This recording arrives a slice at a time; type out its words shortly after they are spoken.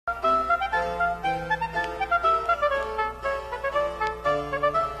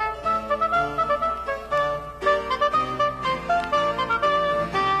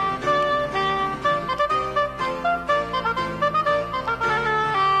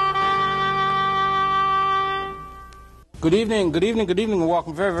Good evening, and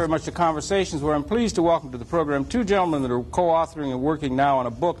welcome very, very much to Conversations, where I'm pleased to welcome to the program two gentlemen that are co-authoring and working now on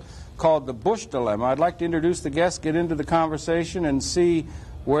a book called The Bush Dilemma. I'd like to introduce the guests, get into the conversation, and see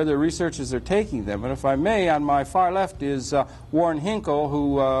where their researches are taking them. And if I may, on my far left is Warren Hinckle,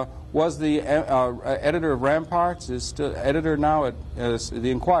 who was the editor of Ramparts, is still editor now at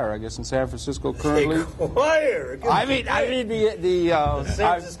the Inquirer, I guess, in San Francisco currently. Inquirer? I mean the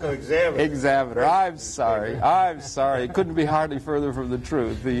San Francisco Examiner. I'm sorry. It couldn't be hardly further from the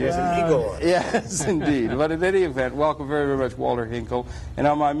truth. There's an ego on it. Yes, indeed. But in any event, welcome very, very much, Walter Hinckle. And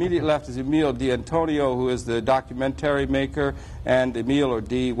on my immediate left is Emile de Antonio, who is the documentary maker, and Emile, or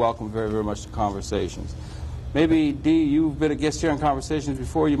D, welcome very, very much to Conversations. Maybe, D, you've been a guest here on Conversations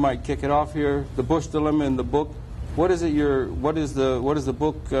before. You might kick it off here. The Bush Dilemma in the book. What is the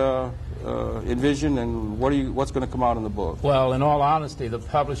book envision, and what's going to come out in the book? Well, in all honesty, the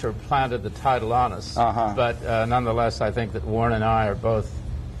publisher planted the title on us. But nonetheless, I think that Warren and I are both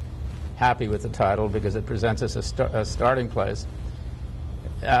happy with the title because it presents us a starting place.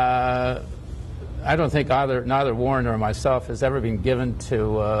 I don't think neither Warren nor myself has ever been given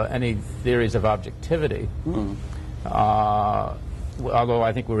to any theories of objectivity, although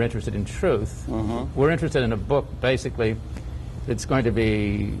I think we're interested in truth. We're interested in a book, basically, that's going to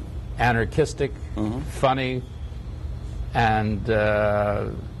be anarchistic, funny, and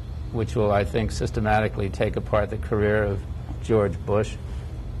which will, I think, systematically take apart the career of George Bush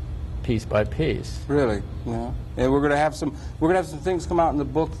piece by piece. Really? Yeah. And we're going to have some things come out in the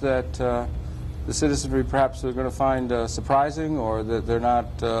book that the citizenry perhaps are going to find surprising, or that they're not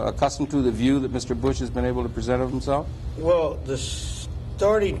accustomed to the view that Mr. Bush has been able to present of himself? Well, the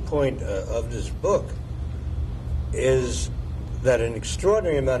starting point of this book is that an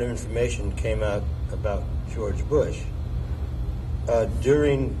extraordinary amount of information came out about George Bush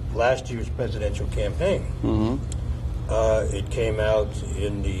during last year's presidential campaign. It came out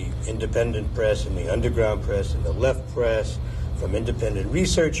in the independent press, in the underground press, in the left press, from independent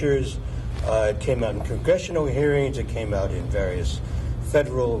researchers. It came out in congressional hearings. It came out in various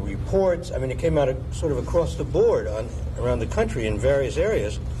federal reports. I mean, it came out sort of across the board around the country in various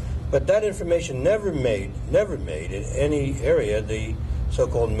areas. But that information never made in any area the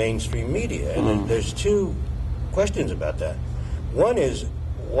so-called mainstream media. And there's two questions about that. One is,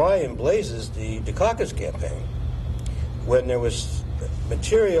 why in blazes the Dukakis campaign, when there was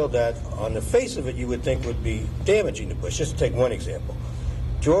material that on the face of it you would think would be damaging to Bush? Just to take one example.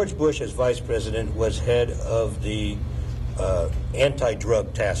 George Bush, as vice president, was head of the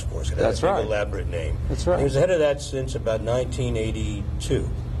anti-drug task force. That's right. An elaborate name. That's right. He was head of that since about 1982.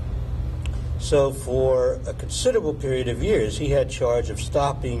 So for a considerable period of years, he had charge of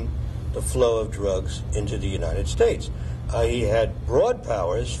stopping the flow of drugs into the United States. He had broad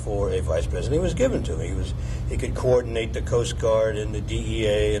powers for a vice president. He was given to him. He could coordinate the Coast Guard and the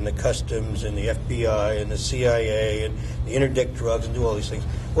DEA and the Customs and the FBI and the CIA and the interdict drugs and do all these things.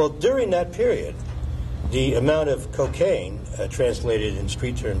 Well, during that period, the amount of cocaine, translated in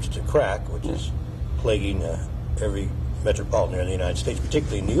street terms to crack, which is plaguing every metropolitan area in the United States,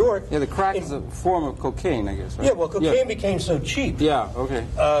 particularly in New York. Yeah, the crack is a form of cocaine, I guess, right? Yeah, well, cocaine became so cheap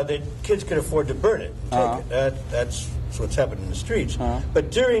that kids could afford to burn it and take it. That's what's happened in the streets.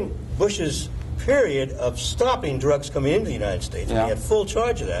 But during Bush's period of stopping drugs coming into the United States, and he had full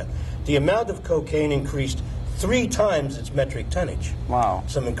charge of that, the amount of cocaine increased 3 times its metric tonnage. Wow.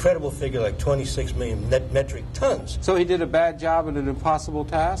 Some incredible figure like 26 million net metric tons. So he did a bad job at an impossible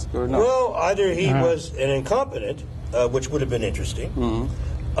task, or no? Well, either he was an incompetent, which would have been interesting,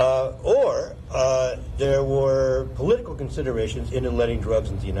 or there were political considerations in letting drugs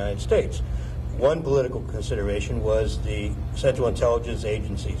into the United States. One political consideration was the Central Intelligence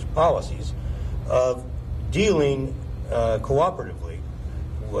Agency's policies of dealing cooperatively,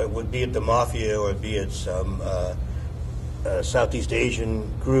 would be it the mafia or be it some Southeast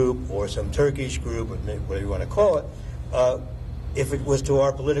Asian group or some Turkish group, or whatever you want to call it, if it was to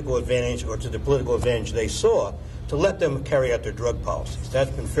our political advantage or to the political advantage they saw, to let them carry out their drug policies.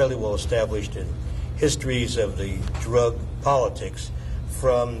 That's been fairly well established in histories of the drug politics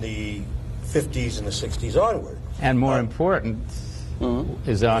from the 50s and the 60s onward. And more important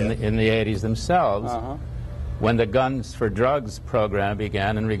is in the 80s themselves, when the Guns for Drugs program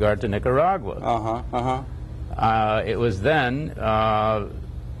began in regard to Nicaragua. It was then that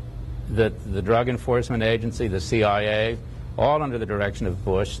the Drug Enforcement Agency, the CIA, all under the direction of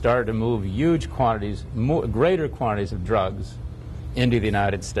Bush, started to move huge quantities, greater quantities of drugs into the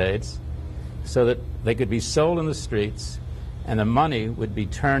United States so that they could be sold in the streets and the money would be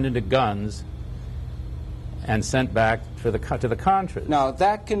turned into guns and sent back to the Contras. Now,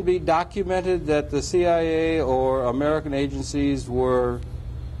 that can be documented that the CIA or American agencies were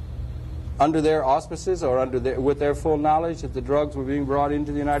under their auspices or with their full knowledge that the drugs were being brought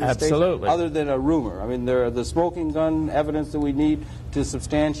into the United States? Absolutely. Other than a rumor. I mean, the smoking gun evidence that we need to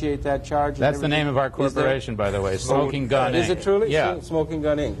substantiate that charge. That's the name of our corporation, by the way, Smoking Gun Inc. Is it truly? Yeah. Smoking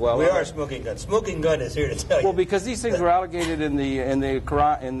Gun Inc. Well, we are Smoking Gun. Smoking Gun is here to tell you. Well, because these things were allocated in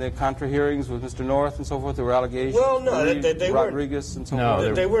the Contra hearings with Mr. North and so forth. There were allegations. Well, no, they Rodriguez and so no,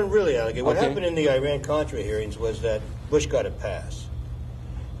 forth. They weren't really allegated. What happened in the Iran-Contra hearings was that Bush got a pass.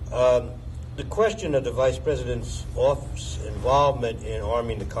 The question of the Vice President's office involvement in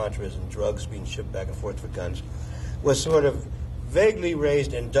arming the Contras and drugs being shipped back and forth for guns was sort of vaguely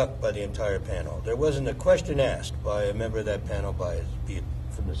raised and ducked by the entire panel. There wasn't a question asked by a member of that panel, be it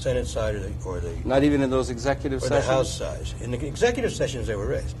from the Senate side or the not even in those executive sessions? the House side. In the executive sessions, they were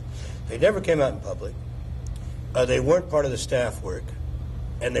raised. They never came out in public. They weren't part of the staff work,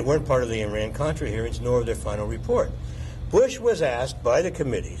 and they weren't part of the Iran-Contra hearings, nor of their final report. Bush was asked by the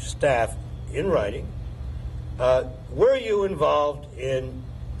committee staff in writing, were you involved in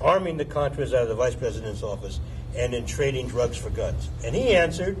arming the Contras out of the Vice President's office and in trading drugs for guns? And he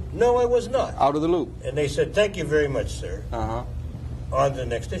answered, no, I was not. Out of the loop. And they said, thank you very much, sir. On to the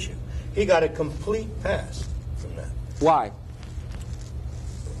next issue. He got a complete pass from that. Why?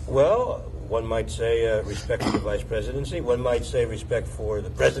 Well, one might say respect for the Vice Presidency. One might say respect for the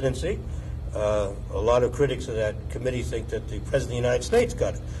presidency. A lot of critics of that committee think that the President of the United States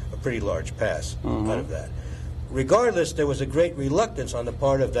got a pretty large pass out of that. Regardless, there was a great reluctance on the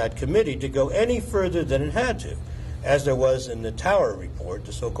part of that committee to go any further than it had to, as there was in the Tower report,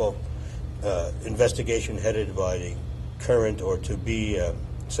 the so-called investigation headed by the current or to-be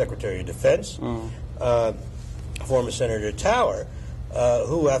Secretary of Defense, former Senator Tower,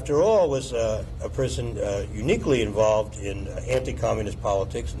 who, after all, was a person uniquely involved in anti-communist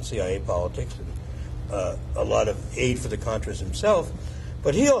politics and CIA politics and a lot of aid for the Contras himself.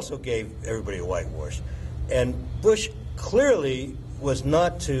 But he also gave everybody a whitewash. And Bush clearly was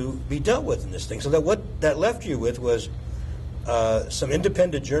not to be dealt with in this thing. So that what that left you with was some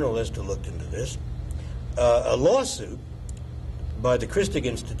independent journalists who looked into this, a lawsuit by the Christic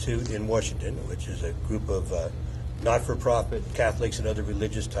Institute in Washington, which is a group of not-for-profit Catholics and other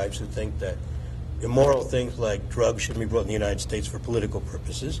religious types who think that immoral things like drugs shouldn't be brought in the United States for political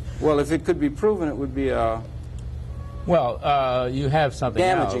purposes. Well, if it could be proven, it would be well, you have something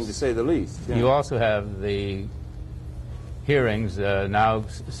damaging, else. To say the least. Yeah. You also have the hearings now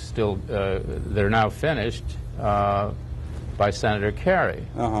still they're now finished by Senator Kerry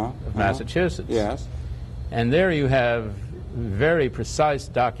of Massachusetts. Yes. And there you have very precise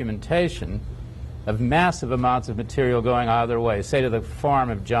documentation of massive amounts of material going either way. Say to the farm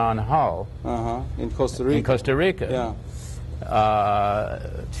of John Hull in Costa Rica. In Costa Rica. Yeah.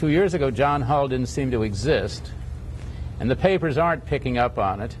 2 years ago, John Hull didn't seem to exist, and the papers aren't picking up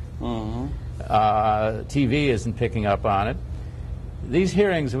on it. TV isn't picking up on it. These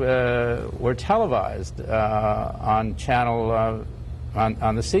hearings were televised on channel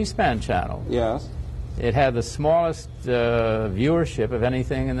on the C-SPAN channel. Yes. It had the smallest viewership of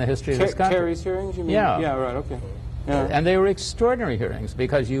anything in the history of this country. Kerry's hearings, you mean? Yeah. Yeah, right, okay. Yeah. And they were extraordinary hearings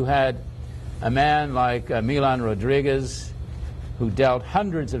because you had a man like Milan Rodriguez who dealt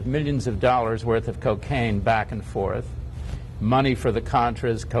hundreds of millions of dollars worth of cocaine back and forth, money for the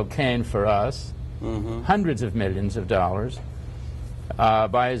Contras, cocaine for us, hundreds of millions of dollars.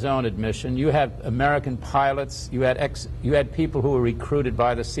 By his own admission, you had American pilots, you had people who were recruited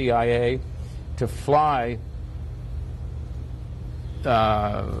by the CIA to fly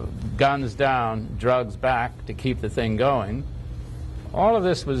guns down, drugs back to keep the thing going. All of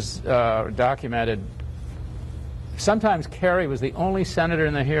this was documented. Sometimes Kerry was the only senator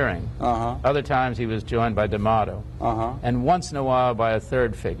in the hearing. Other times he was joined by D'Amato. And once in a while by a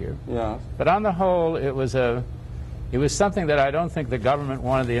third figure. Yeah. But on the whole, it was something that I don't think the government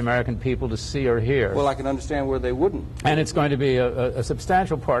wanted the American people to see or hear. Well, I can understand where they wouldn't. And it's going to be a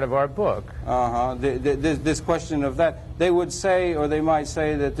substantial part of our book. This question of that. They would say, or they might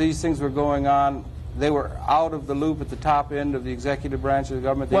say, that these things were going on. They were out of the loop at the top end of the executive branch of the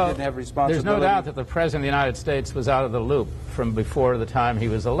government. They didn't have responsibility. There's no doubt that the President of the United States was out of the loop from before the time he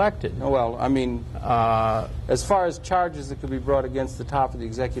was elected. Well, I mean, as far as charges that could be brought against the top of the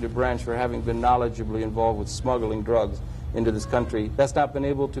executive branch for having been knowledgeably involved with smuggling drugs into this country, that's not been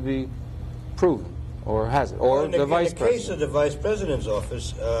able to be proven, or has it? Or the Vice President. In the case of the Vice President's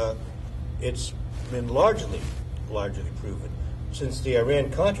office, it's been largely proven. Since the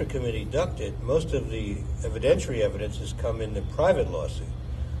Iran-Contra Committee ducked it, most of the evidentiary evidence has come in the private lawsuit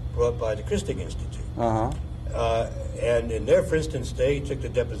brought by the Christic Institute. And in there, for instance, they took the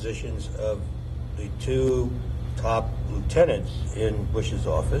depositions of the two top lieutenants in Bush's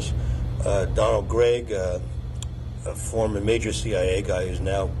office, Donald Gregg, a former major CIA guy who's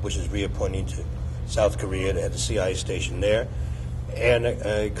now Bush is reappointing to South Korea to have the CIA station there, and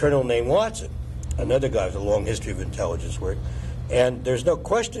a colonel named Watson, another guy with a long history of intelligence work. And there's no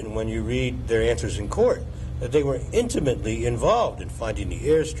question when you read their answers in court that they were intimately involved in finding the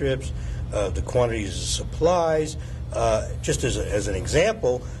airstrips, the quantities of supplies. Just as an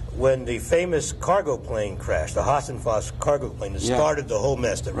example, when the famous cargo plane crashed, the Hassenfoss cargo plane that started the whole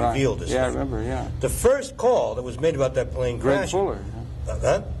mess that revealed this. Yeah, I remember, yeah. The first call that was made about that plane crashing. Greg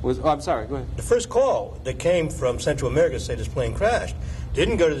Fuller. I'm sorry, go ahead. The first call that came from Central America to say this plane crashed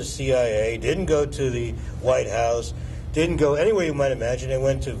didn't go to the CIA, didn't go to the White House, didn't go anywhere you might imagine. It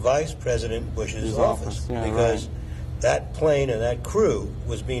went to Vice President Bush's office because that plane and that crew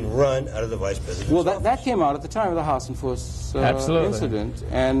was being run out of the Vice President's office. That came out at the time of the Hassenfoss incident,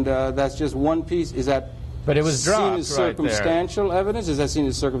 and that's just one piece. Is that But it was dropped seen as circumstantial evidence? Is that seen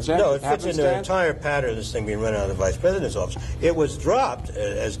as circumstantial? No, it fits in the entire pattern of this thing being run out of the Vice President's office. It was dropped,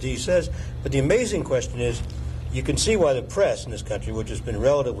 as Dee says, but the amazing question is, you can see why the press in this country, which has been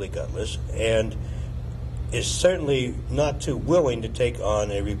relatively gutless, and is certainly not too willing to take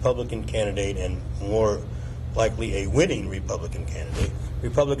on a Republican candidate and more likely a winning Republican candidate.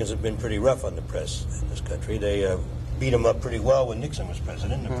 Republicans have been pretty rough on the press in this country. They beat them up pretty well when Nixon was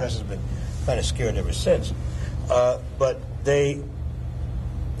president, and the press has been kind of scared ever since. But they,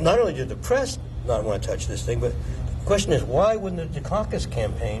 not only did the press not want to touch this thing, but the question is, why wouldn't the Dukakis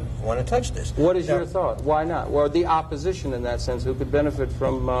campaign want to touch this? What is your thought? Why not? Well, the opposition in that sense, who could benefit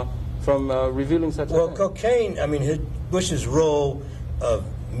from revealing such a thing? Well, cocaine, I mean, Bush's role of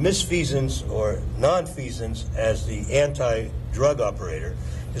misfeasance or nonfeasance as the anti-drug operator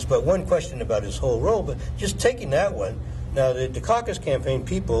is but one question about his whole role. But just taking that one, now the Dukakis campaign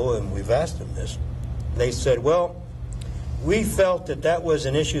people, and we've asked them this, they said, well, we felt that that was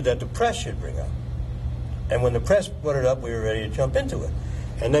an issue that the press should bring up. And when the press brought it up, we were ready to jump into it.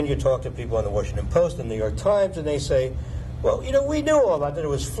 And then you talk to people on the Washington Post and the New York Times, and they say, well, you know, we knew all about that. It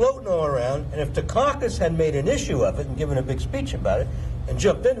was floating all around. And if Dukakis had made an issue of it and given a big speech about it and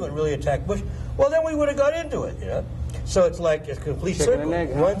jumped into it and really attacked Bush, well, then we would have got into it, you know. So it's like a complete circle.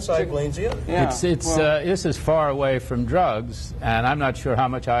 One side blames the other. Yeah. This is far away from drugs, and I'm not sure how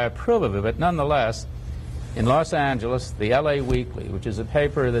much I approve of it, but nonetheless, in Los Angeles, the L.A. Weekly, which is a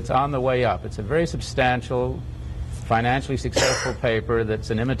paper that's on the way up, it's a very substantial, financially successful paper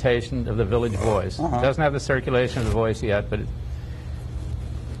that's an imitation of the Village Voice. It doesn't have the circulation of the Voice yet, but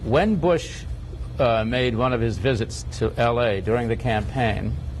when Bush made one of his visits to L.A. during the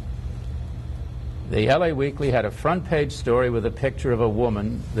campaign, the L.A. Weekly had a front-page story with a picture of a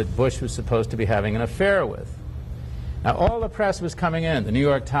woman that Bush was supposed to be having an affair with. Now, all the press was coming in, the New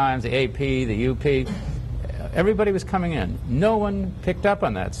York Times, the AP, the UP, everybody was coming in. No one picked up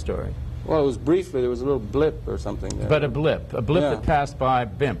on that story. Well, it was briefly, there was a little blip or something there. But a blip that passed by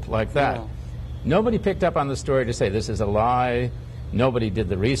BIMP, like that. Yeah. Nobody picked up on the story to say this is a lie. Nobody did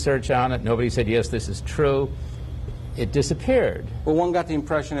the research on it. Nobody said, yes, this is true. It disappeared. Well, one got the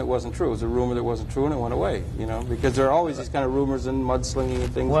impression it wasn't true. It was a rumor that wasn't true, and it went away, you know, because there are always these kind of rumors and mudslinging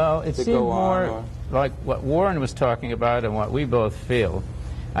and things it seemed more like what Warren was talking about and what we both feel.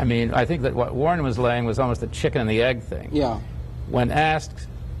 I mean, I think that what Warren was laying was almost a chicken and the egg thing. Yeah. When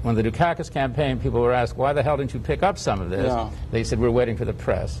the Dukakis campaign, people were asked, why the hell didn't you pick up some of this? Yeah. They said, we're waiting for the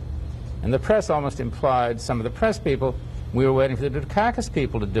press. And the press almost implied, some of the press people, we were waiting for the Dukakis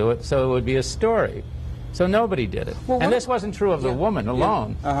people to do it, so it would be a story. So nobody did it. Well, and this wasn't true of the woman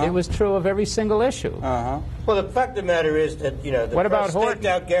alone. Yeah. It was true of every single issue. Well, the fact of the matter is that, you know, the press staked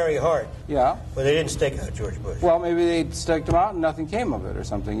out Gary Hart. Yeah. But they didn't stake out George Bush. Well, maybe they staked him out and nothing came of it or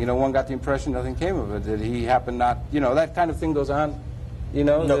something. You know, one got the impression nothing came of it, that he happened not, you know, that kind of thing goes on, you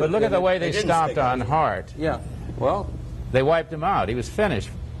know. No, but look at the way they stomped on Hart. Yeah. Well. They wiped him out. He was finished.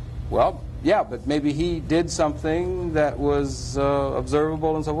 Well, yeah, but maybe he did something that was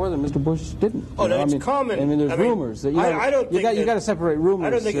observable and so forth, and Mr. Bush didn't. Oh, no, it's common. I mean, there's rumors. That, you got to separate rumors. I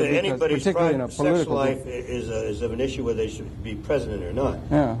don't think that anybody's private sex life is of an issue whether they should be president or not.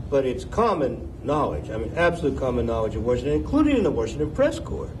 Yeah. But it's common knowledge, I mean, absolute common knowledge of Washington, including in the Washington press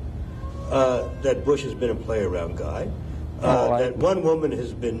corps, that Bush has been a play-around guy, that one woman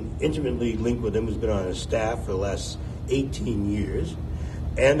has been intimately linked with him, who's been on his staff for the last 18 years,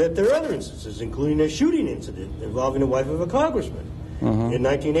 and that there are other instances, including a shooting incident involving the wife of a congressman in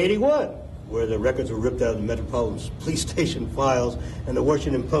 1981, where the records were ripped out of the Metropolitan Police Station files, and the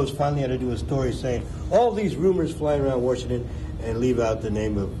Washington Post finally had to do a story saying all these rumors flying around Washington and leave out the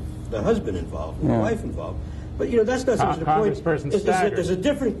name of the husband involved, and the wife involved. But, you know, that's not so much the point. There's a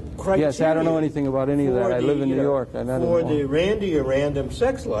different criteria. Yes, I don't know anything about any of that. I live in New York. For the randy or random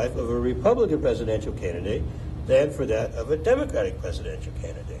sex life of a Republican presidential candidate than for that of a Democratic presidential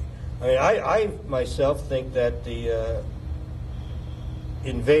candidate. I mean, I myself think that the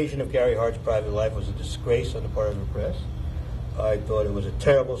invasion of Gary Hart's private life was a disgrace on the part of the press. I thought it was a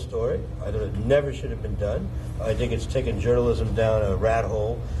terrible story. I thought it never should have been done. I think it's taken journalism down a rat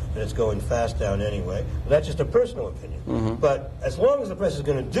hole, and it's going fast down anyway. But that's just a personal opinion. But as long as the press is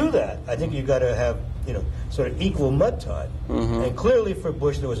going to do that, I think you've got to have, you know, sort of equal mud time. And clearly for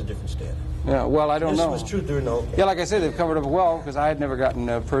Bush, there was a different standard. Yeah, well, I don't know. This was true during the whole campaign. Yeah, like I say, they've covered up well, because I had never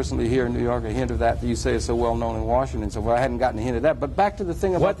gotten personally here in New York a hint of that you say is so well known in Washington. So I hadn't gotten a hint of that. But back to the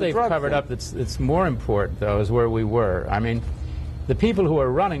thing about the drug what they've covered up that's more important, though, is where we were. I mean, the people who are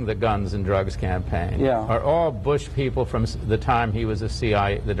running the guns and drugs campaign are all Bush people from the time he was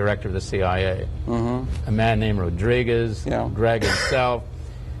the director of the CIA. A man named Rodriguez, Gregg himself.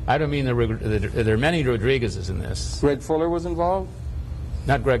 I don't mean there are many Rodriguezes in this. Greg Fuller was involved?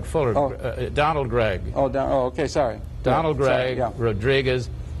 Not Greg Fuller, Donald Gregg. Okay, sorry. Donald Gregg, Rodriguez,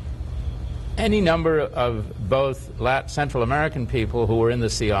 any number of both Central American people who were in the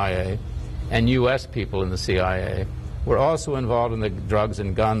CIA and U.S. people in the CIA were also involved in the drugs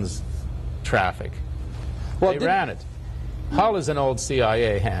and guns traffic. They ran it. Hull is an old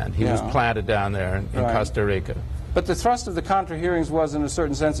CIA hand. He was planted down there in Costa Rica. But the thrust of the Contra hearings was, in a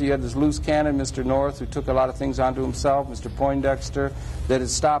certain sense, you had this loose cannon, Mr. North, who took a lot of things onto himself, Mr. Poindexter, that had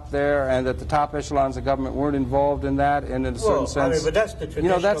stopped there, and that the top echelons of government weren't involved in that, and in a certain sense... I mean, but that's the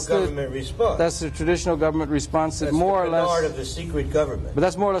traditional government response. That's the traditional government response that that's more or less... That's the part of the secret government. But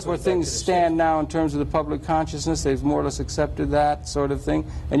that's more or less where things stand now in terms of the public consciousness. They've more or less accepted that sort of thing.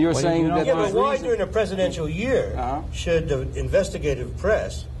 And you're saying that... Yeah, but why during a presidential year should the investigative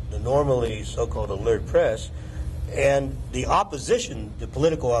press, the normally so-called alert press, and the opposition, the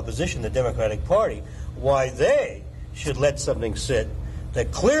political opposition, the Democratic Party, why they should let something sit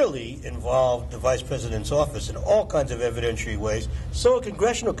that clearly involved the vice president's office in all kinds of evidentiary ways, so a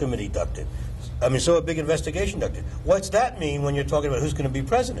congressional committee ducked it. I mean, so a big investigation ducked it. What's that mean when you're talking about who's going to be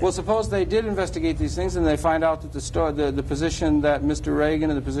president? Well, suppose they did investigate these things and they find out that the position that Mr. Reagan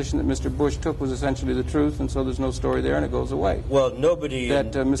and the position that Mr. Bush took was essentially the truth, and so there's no story there and it goes away. Well, nobody,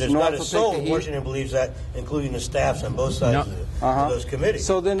 there's not a soul in Washington believes that, including the staffs on both sides of those committees.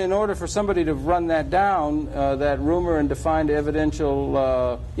 So then in order for somebody to run that down, that rumor, and to find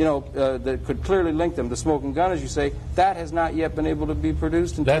evidential, that could clearly link them, the smoking gun, as you say, that has not yet been able to be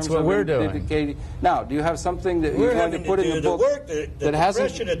produced in terms of... That's what we're doing. Now, do you have something that you're going to put in the book that hasn't... The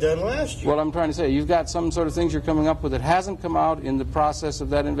press should have done last year. Well, I'm trying to say, you've got some sort of things you're coming up with that hasn't come out in the process of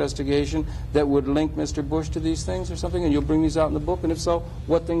that investigation that would link Mr. Bush to these things or something, and you'll bring these out in the book? And if so,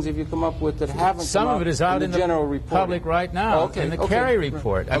 what things have you come up with that haven't come out? Some of it is out in the general public right now, in the Kerry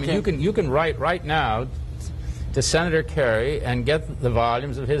report. I mean, you can write right now to Senator Kerry and get the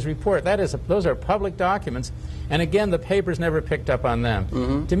volumes of his report. Those are public documents, and again, the papers never picked up on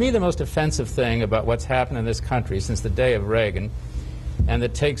them. To me, the most offensive thing about what's happened in this country since the day of Reagan, and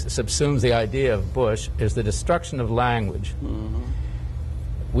that subsumes the idea of Bush, is the destruction of language.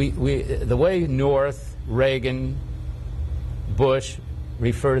 The way North, Reagan, Bush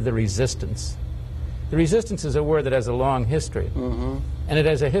refer to the resistance. The resistance is a word that has a long history, and it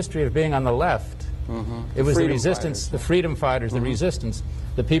has a history of being on the left. It was the resistance, the freedom fighters, the resistance,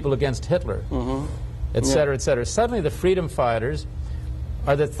 the people against Hitler, et cetera, et cetera. Suddenly the freedom fighters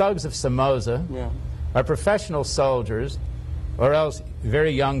are the thugs of Somoza, are professional soldiers, or else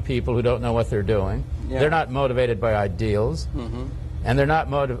very young people who don't know what they're doing. They're not motivated by ideals, and they're not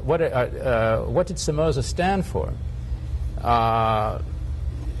motivated. What did Somoza stand for?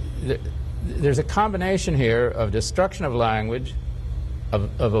 There's a combination here of destruction of language,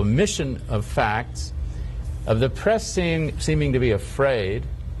 of omission of facts, of the press seeming to be afraid,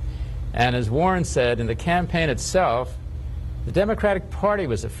 and as Warren said, in the campaign itself, the Democratic Party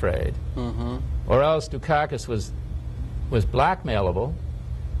was afraid, or else Dukakis was blackmailable,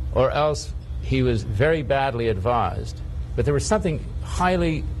 or else he was very badly advised. But there was something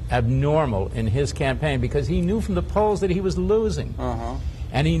highly abnormal in his campaign because he knew from the polls that he was losing.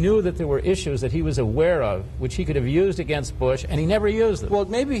 And he knew that there were issues that he was aware of, which he could have used against Bush, and he never used them. Well,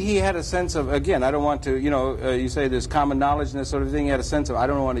 maybe he had a sense of, again, I don't want to, you say there's common knowledge and this sort of thing. He had a sense of, I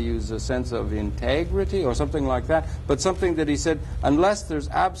don't want to use a sense of integrity or something like that, but something that he said, unless there's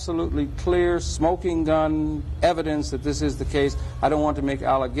absolutely clear smoking gun evidence that this is the case, I don't want to make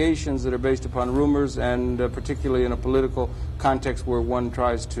allegations that are based upon rumors, and particularly in a political context where one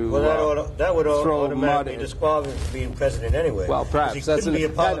tries to that would automatically disqualify him from being president anyway. Well, perhaps. That's an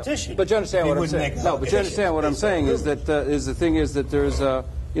be a politician. But you understand what I'm saying? No, but you understand what I'm saying is that the thing is that there's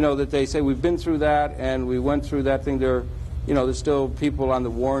that they say we've been through that and we went through that thing. There's still people on the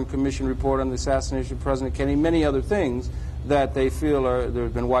Warren Commission report on the assassination of President Kennedy, many other things that they feel there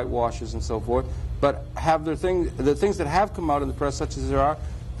have been whitewashes and so forth. But have the things that have come out in the press, such as there are,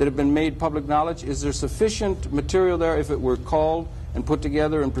 that have been made public knowledge, is there sufficient material there, if it were called and put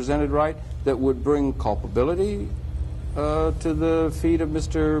together and presented right, that would bring culpability to the feet of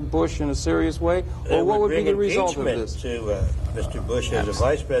Mr. Bush in a serious way? Or what would be the result of this? To Mr. Bush as a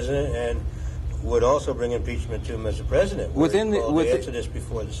vice president, and would also bring impeachment to him as a president. Within the answer this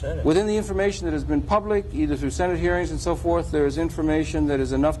before the Senate. Within the information that has been public, either through Senate hearings and so forth, there is information that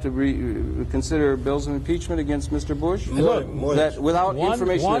is enough to consider bills of impeachment against Mr. Bush? Without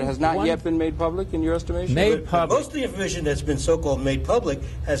information that has not yet been made public, in your estimation? Made public. Most of the information that's been so-called made public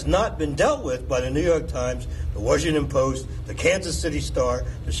has not been dealt with by the New York Times, the Washington Post, the Kansas City Star,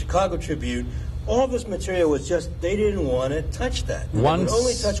 the Chicago Tribune. All this material was just, they didn't want to touch that. They would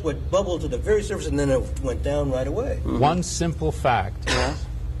only touch what bubbled to the very surface, and then it went down right away. One simple fact,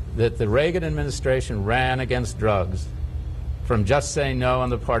 that the Reagan administration ran against drugs, from just saying no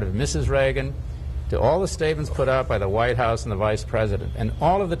on the part of Mrs. Reagan to all the statements put out by the White House and the Vice President. And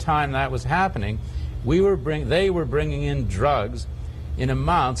all of the time that was happening, they were bringing in drugs in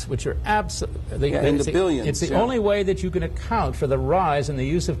amounts which are absolutely in the billions. It's the only way that you can account for the rise in the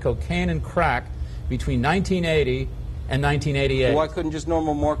use of cocaine and crack between 1980 and 1988. Well, why couldn't just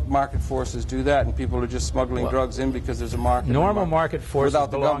normal market forces do that, and people are just smuggling drugs in because there's a market? Normal market forces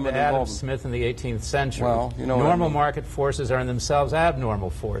belong to Adam Smith in the 18th century. Well, you know normal market forces are in themselves abnormal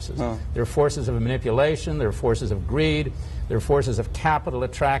forces. They're forces of manipulation, they're forces of greed, they're forces of capital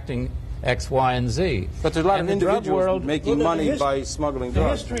attracting X, Y, and Z. But there's a lot of individuals making money by smuggling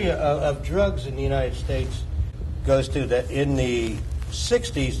drugs. The history of drugs in the United States goes to that in the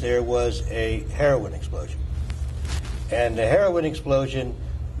 60s there was a heroin explosion. And the heroin explosion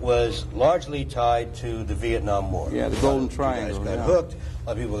was largely tied to the Vietnam War. Yeah, the Golden Triangle. Guys got hooked. A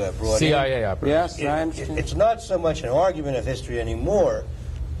lot of people got brought CIA in. operation. Yes, I understand. It's not so much an argument of history anymore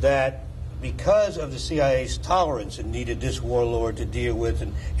that because of the CIA's tolerance, it needed this warlord to deal with,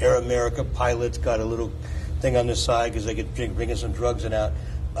 and Air America pilots got a little thing on the side because they could bring in some drugs and out.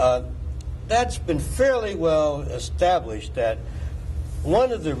 That's been fairly well established that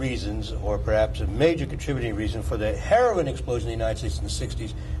one of the reasons, or perhaps a major contributing reason for the heroin explosion in the United States in the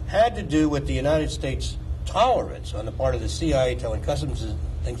 60s had to do with the United States tolerance on the part of the CIA, telling customs and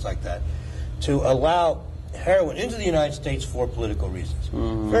things like that, to allow heroin into the United States for political reasons.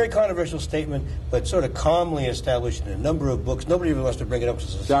 Very controversial statement, but sort of calmly established in a number of books. Nobody even wants to bring it up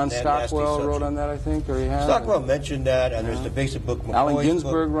because it's John Stockwell wrote on that, I think, or he has. Stockwell mentioned that, and there's the basic book, Allen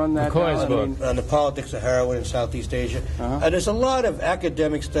Ginsberg wrote that. McCoy's book. On the politics of heroin in Southeast Asia. And there's a lot of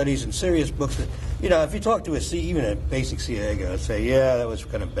academic studies and serious books that, if you talk to even a basic CIA guy, say, yeah, that was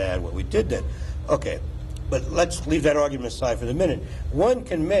kind of bad what we did then. Okay, but let's leave that argument aside for the minute. One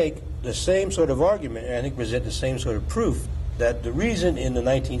can make the same sort of argument, and I think present the same sort of proof, that the reason in the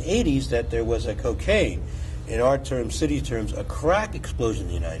 1980s that there was a cocaine, in our terms, city terms, a crack explosion in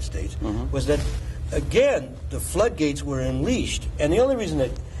the United States, was that, again, the floodgates were unleashed. And the only reason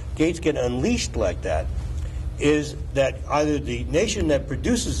that gates get unleashed like that is that either the nation that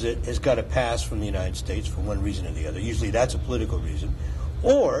produces it has got a pass from the United States for one reason or the other, usually that's a political reason,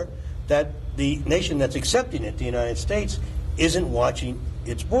 or that the nation that's accepting it, the United States, isn't watching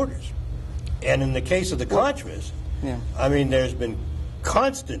its borders. And in the case of the Contras, I mean, there's been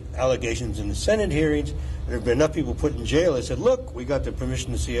constant allegations in the Senate hearings. There have been enough people put in jail that said, look, we got the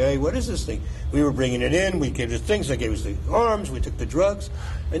permission of the CIA. What is this thing? We were bringing it in. We gave us things. They gave us the arms. We took the drugs.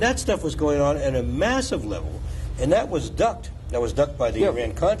 And that stuff was going on at a massive level. And that was ducked. That was ducked by the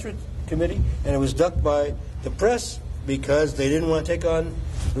Iran-Contra Committee, and it was ducked by the press because they didn't want to take on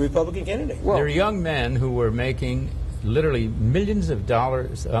the Republican candidate. Well, there are young men who were making literally millions of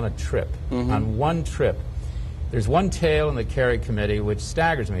dollars on a trip, on one trip. There's one tale in the Kerry Committee which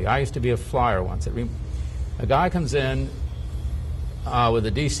staggers me. I used to be a flyer once. A guy comes in with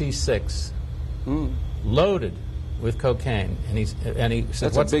a DC-6 loaded with cocaine, and he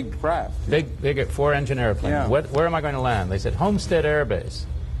says, "That's a big craft, big four-engine airplane. Yeah. Where am I going to land?" They said, "Homestead Air Base."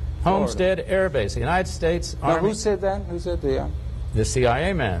 Homestead Air Base, the United States Army. Who said that? Who said that? The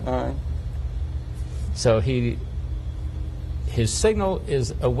CIA man. All right. So his signal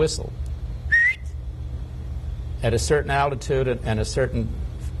is a whistle at a certain altitude and a certain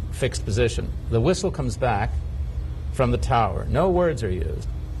fixed position. The whistle comes back from the tower. No words are used.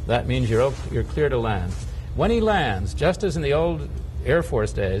 That means you're clear to land. When he lands, just as in the old Air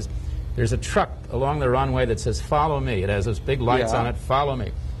Force days, There's a truck along the runway that says, "Follow me." It has those big lights on it, "Follow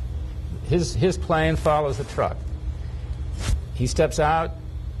me." His plane follows the truck. He steps out,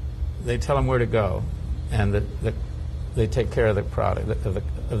 they tell him where to go, and they take care of the product,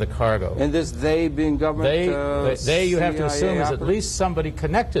 of the cargo. And this they being government? They you have to assume CIA is at least somebody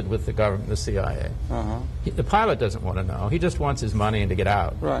connected with the government, the CIA. The pilot doesn't want to know. He just wants his money and to get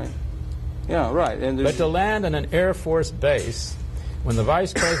out. Right. Yeah, right. And but to land in an Air Force base, when the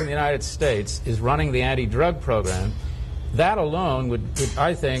Vice President of the United States is running the anti-drug program, that alone would,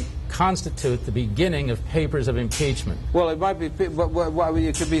 I think, constitute the beginning of papers of impeachment. Well, it might be, but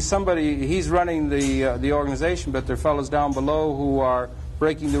it could be somebody, he's running the organization, but there are fellows down below who are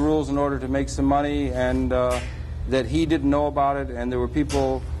breaking the rules in order to make some money, and that he didn't know about it, and there were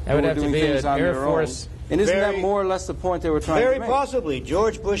people who were doing things on their own. And isn't that more or less the point they were trying to make? Very possibly.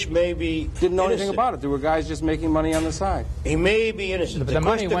 George Bush may be didn't know anything about it. There were guys just making money on the side. He may be innocent. But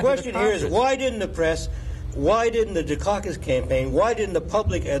the question here is, why didn't the press, why didn't the Dukakis campaign, why didn't the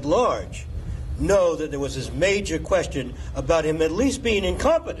public at large know that there was this major question about him at least being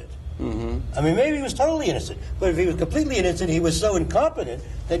incompetent? I mean, maybe he was totally innocent, but if he was completely innocent, he was so incompetent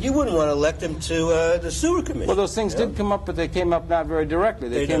that you wouldn't want to elect him to the sewer commission. Well, those things did come up, but they came up not very directly.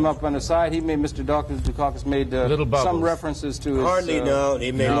 They came up on the side. He made, Mr. Dukakis made some references to his... Hardly, no.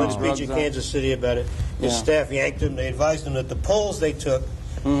 He made one speech in Kansas City about it. His staff yanked him. They advised him that the polls they took,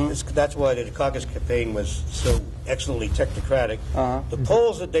 that's why the Dukakis campaign was so excellently technocratic. The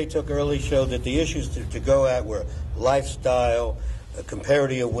polls that they took early showed that the issues to go at were lifestyle,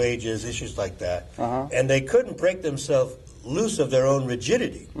 comparative wages, issues like that. And they couldn't break themselves loose of their own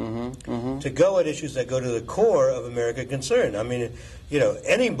rigidity to go at issues that go to the core of American concern. I mean, you know,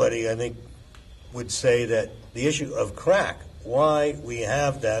 anybody, I think, would say that the issue of crack, why we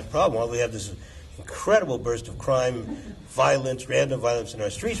have that problem, why we have this incredible burst of crime, violence, random violence in our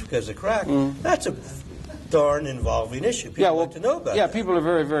streets because of crack, that's a darn involving issue. People want to know about that. People are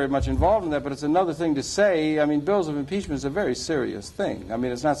very, very much involved in that, but it's another thing to say. I mean, bills of impeachment is a very serious thing. I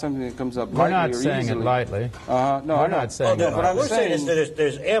mean, it's not something that comes up lightly or easily. We're not saying it lightly. No, we're not saying it lightly. What I'm saying is that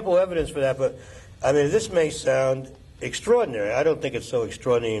there's ample evidence for that, but, I mean, this may sound extraordinary. I don't think it's so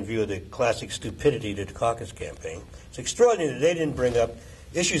extraordinary in view of the classic stupidity of the Dukakis campaign. It's extraordinary that they didn't bring up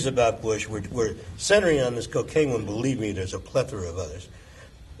issues about Bush. We're centering on this cocaine one. Believe me, there's a plethora of others.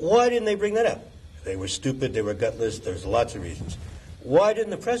 Why didn't they bring that up? They were stupid, they were gutless, there's lots of reasons. Why didn't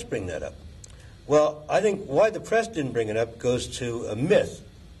the press bring that up? Well, I think why the press didn't bring it up goes to a myth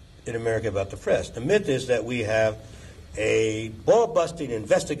in America about the press. The myth is that we have a ball-busting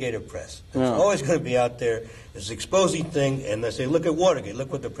investigative press. It's always going to be out there, it's an exposing thing, and they say, look at Watergate,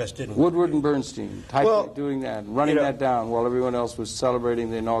 look what the press did. Woodward and Bernstein, doing that, running that down while everyone else was celebrating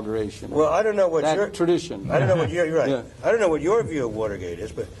the inauguration. Well, I don't know what your tradition. I don't know what you're right. I don't know what your view of Watergate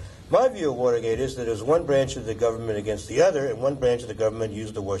is, but my view of Watergate is that it was one branch of the government against the other, and one branch of the government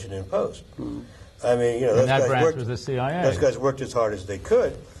used the Washington Post. I mean, you know, was the CIA. Those guys worked as hard as they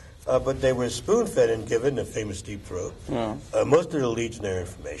could, but they were spoon-fed and given the famous deep throat. Most of the leads in their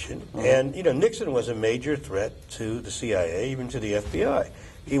information, and you know, Nixon was a major threat to the CIA, even to the FBI.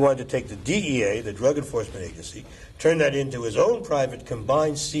 He wanted to take the DEA, the Drug Enforcement Agency, turn that into his own private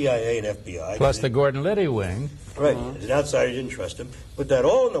combined CIA and FBI. Plus the Gordon Liddy wing. Right. As an outsider, he didn't trust him. Put that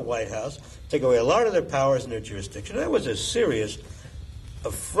all in the White House, take away a lot of their powers and their jurisdiction. That was a serious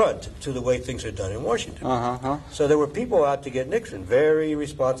affront to the way things are done in Washington. So there were people out to get Nixon, very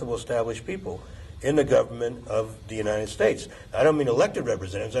responsible, established people in the government of the United States. I don't mean elected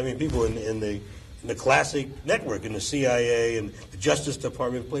representatives. I mean people in the classic network, in the CIA and the Justice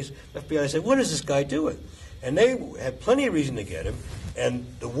Department, police, FBI said, what is this guy doing? And they had plenty of reason to get him. And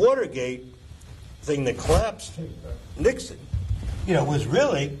the Watergate thing that collapsed Nixon, you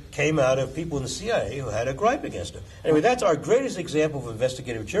know, came out of people in the CIA who had a gripe against him. Anyway, that's our greatest example of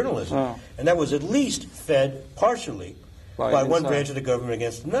investigative journalism. And that was at least fed partially by one branch of the government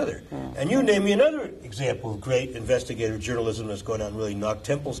against another. And you name me another example of great investigative journalism that's going on and really knock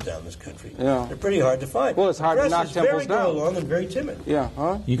temples down in this country. They're pretty hard to find. Well, it's hard to knock temples down. Very go-along and very timid.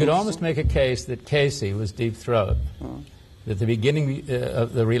 You could almost make a case that Casey was deep throat. That the beginning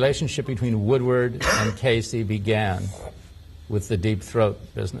of the relationship between Woodward and Casey began with the deep throat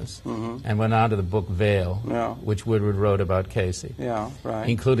business and went on to the book Veil, which Woodward wrote about Casey,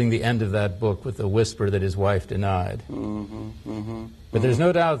 including the end of that book with the whisper that his wife denied. But there's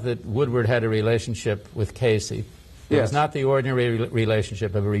no doubt that Woodward had a relationship with Casey. It was not the ordinary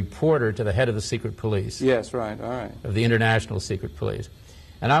relationship of a reporter to the head of the secret police. Of the international secret police.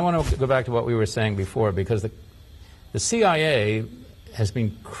 And I want to go back to what we were saying before, because the CIA has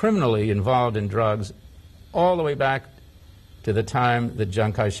been criminally involved in drugs all the way back to the time that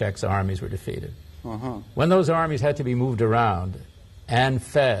Chiang Kai-shek's armies were defeated. When those armies had to be moved around and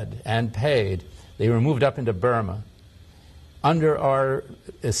fed and paid, they were moved up into Burma under our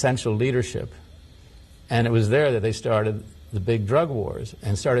essential leadership. And it was there that they started the big drug wars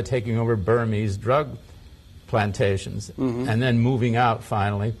and started taking over Burmese drug plantations and then moving out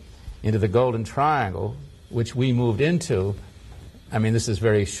finally into the Golden Triangle, which we moved into. I mean, this is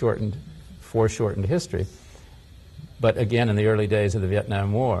very shortened, foreshortened history. But again, in the early days of the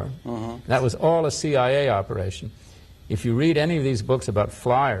Vietnam War, that was all a CIA operation. If you read any of these books about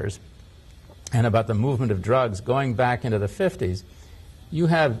flyers and about the movement of drugs going back into the 50s, you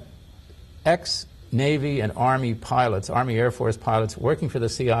have ex-Navy and Army pilots, Army Air Force pilots working for the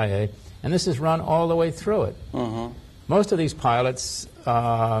CIA, and this is run all the way through it. Most of these pilots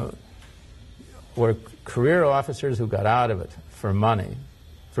were career officers who got out of it for money,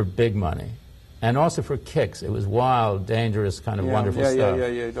 for big money, and also for kicks. It was wild, dangerous, kind of wonderful stuff.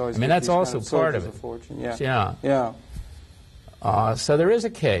 I mean, that's also part of it. So there is a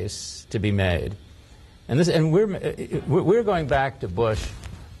case to be made, and we're going back to Bush.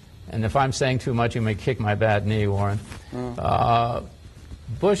 And if I'm saying too much, you may kick my bad knee, Warren.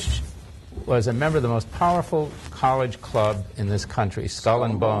 Bush was a member of the most powerful college club in this country, Skull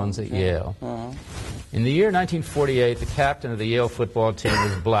and Bones at Yale. In the year 1948, the captain of the Yale football team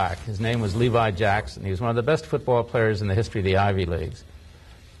was black. His name was Levi Jackson. He was one of the best football players in the history of the Ivy Leagues.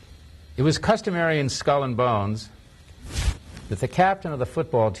 It was customary in Skull and Bones that the captain of the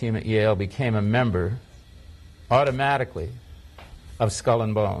football team at Yale became a member automatically of Skull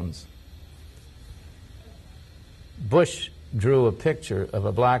and Bones. Bush drew a picture of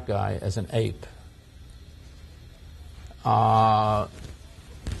a black guy as an ape.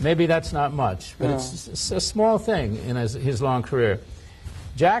 Maybe that's not much, but it's a small thing in his long career.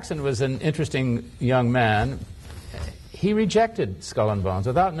 Jackson was an interesting young man. He rejected Skull and Bones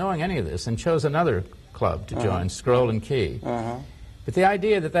without knowing any of this and chose another club to join, Scroll and Key. But the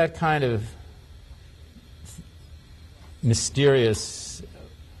idea that that kind of mysterious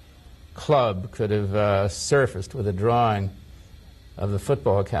club could have surfaced with a drawing of the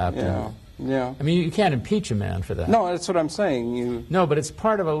football captain. I mean, you can't impeach a man for that. No, that's what I'm saying. No, but it's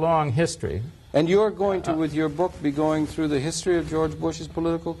part of a long history. And you're going to, with your book, be going through the history of George Bush's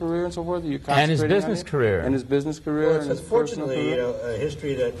political career and so forth? And his business career. And his business career. Well, it's unfortunately, a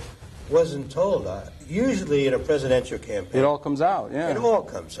history that wasn't told. Usually in a presidential campaign, it all comes out, It all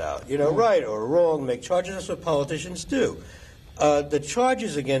comes out. Right or wrong, make charges. That's what politicians do.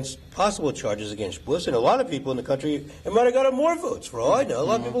 The possible charges against Bush, and a lot of people in the country, it might have got him more votes, for all I know. A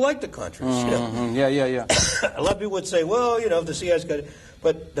lot of people like the Contras. A lot of people would say, well, if the CIA's got it.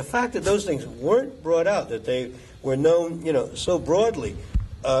 But the fact that those things weren't brought out, that they were known, so broadly.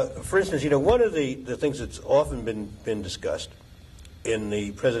 For instance, one of the things that's often been discussed in the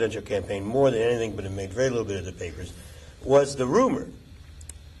presidential campaign, more than anything, but it made very little bit of the papers, was the rumor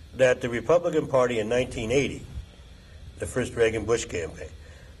that the Republican Party in 1980, the first Reagan-Bush campaign,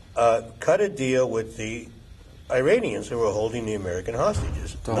 cut a deal with the Iranians who were holding the American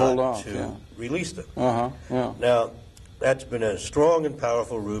hostages to release them. Now, that's been a strong and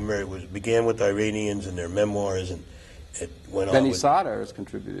powerful rumor. It began with the Iranians and their memoirs, and it went on. Benny Sadr has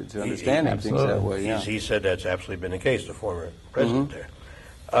contributed to understanding things that way. He said that's absolutely been the case, the former president there.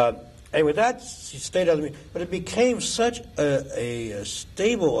 Anyway, that stayed out of me. But it became such a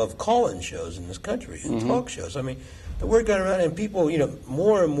stable of call-in shows in this country, and talk shows. I mean, the word got around, and people,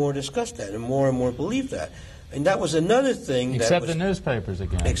 more and more discussed that, and more believed that. And that was another thing. Except the newspapers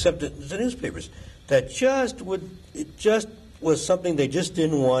again. Except the newspapers. That just was something they just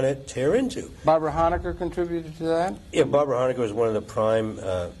didn't want to tear into. Barbara Honecker contributed to that? Yeah, Barbara Honecker was one of the prime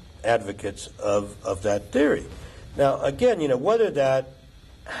advocates of that theory. Now, again, whether that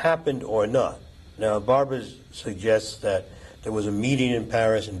happened or not. Now, Barbara suggests that there was a meeting in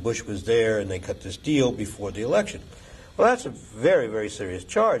Paris and Bush was there and they cut this deal before the election. Well, that's a very, very serious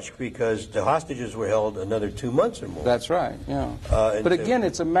charge because the hostages were held another 2 months or more. That's right, but again,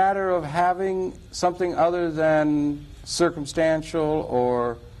 it's a matter of having something other than circumstantial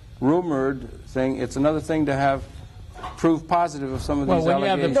or rumored thing. It's another thing to have proof positive of some of these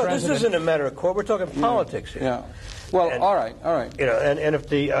allegations. No, this isn't a matter of court. We're talking politics here. Well, all right. And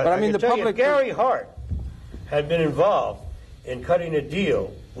if if Gary Hart had been involved in cutting a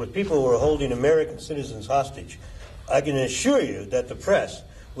deal with people who were holding American citizens hostage, I can assure you that the press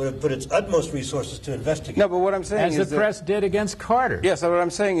would have put its utmost resources to investigate. No, but what I'm saying is the press did against Carter. Yes, what I'm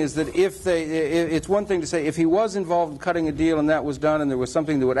saying is that it's one thing to say if he was involved in cutting a deal and that was done and there was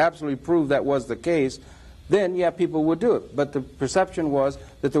something that would absolutely prove that was the case, then, yeah, people would do it. But the perception was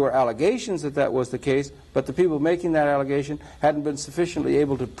that there were allegations that that was the case, but the people making that allegation hadn't been sufficiently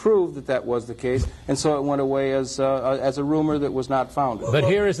able to prove that that was the case, and so it went away as a rumor that was not founded. But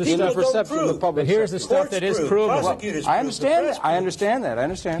here is the stuff. But here's the stuff that is provable. I understand that. I understand that. I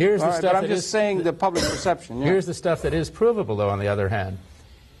understand. Here's the stuff. But I'm just saying the public perception. Yeah. Here's the stuff that is provable, though. On the other hand,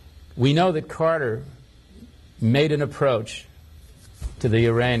 we know that Carter made an approach to the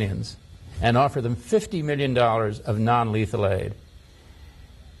Iranians and offered them $50 million of non-lethal aid.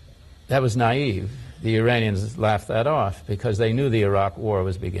 That was naive. The Iranians laughed that off because they knew the Iraq War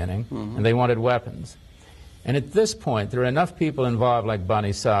was beginning, and they wanted weapons. And at this point, there are enough people involved, like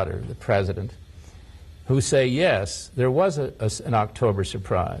Bani Sadr, the president, who say, yes, there was an October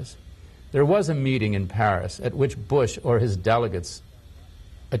surprise. There was a meeting in Paris at which Bush or his delegates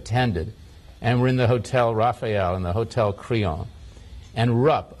attended, and were in the Hotel Raphael and the Hotel Crillon. And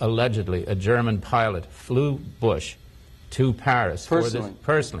Rupp, allegedly, a German pilot, flew Bush to Paris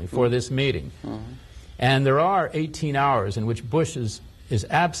personally for this meeting. And there are 18 hours in which Bush is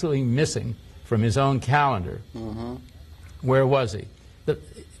absolutely missing from his own calendar. Where was he?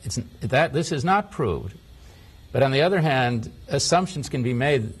 This is not proved. But on the other hand, assumptions can be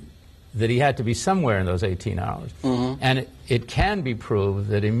made that he had to be somewhere in those 18 hours. And it can be proved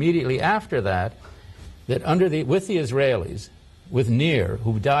that immediately after that, that with the Israelis, with Nir,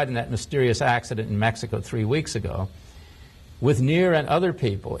 who died in that mysterious accident in Mexico 3 weeks ago, with Nir and other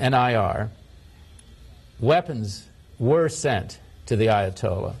people, NIR, weapons were sent to the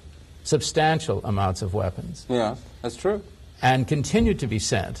Ayatollah, substantial amounts of weapons. Yeah, that's true. And continued to be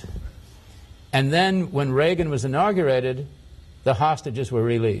sent. And then when Reagan was inaugurated, the hostages were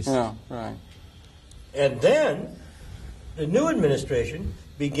released. Yeah, right. And then the new administration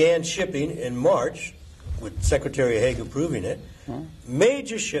began shipping in March, with Secretary Haig approving it,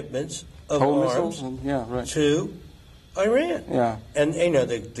 major shipments of arms to Iran. Yeah. And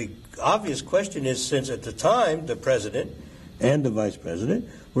the obvious question is, since at the time the president and the vice president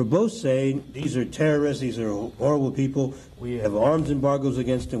were both saying these are terrorists, these are horrible people, we have arms embargoes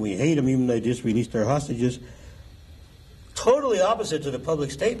against them, we hate them, even though they just released their hostages. Totally opposite to the public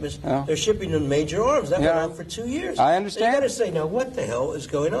statements. They're shipping them major arms. That went on for 2 years. I understand. So you got to say, now, what the hell is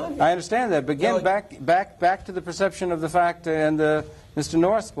going on here? I understand that. But again, back to the perception of the fact, and Mr.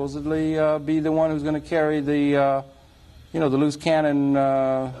 North supposedly be the one who's going to carry the loose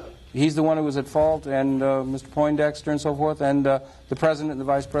cannon. He's the one who was at fault, and Mr. Poindexter and so forth, and the president and the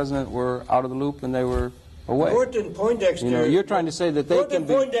vice president were out of the loop, and they were away. North and Poindexter. You're trying to say that they can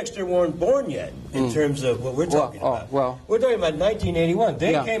be. North and Poindexter weren't born yet in terms of what we're talking about. We're talking about 1981.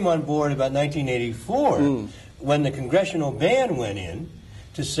 They came on board about 1984 when the congressional ban went in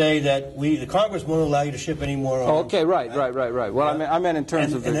to say that the Congress won't allow you to ship any more arms. Okay, right. Well, I meant in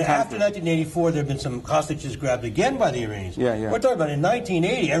terms of the conflict. After 1984, there have been some hostages grabbed again by the Iranians. Yeah. We're talking about in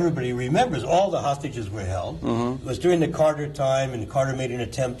 1980, everybody remembers all the hostages were held. It was during the Carter time, and Carter made an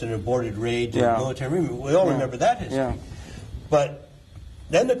attempt at an aborted raid to the military. We all remember that history. Yeah. But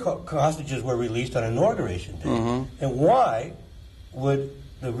then the hostages were released on Inauguration Day. And why would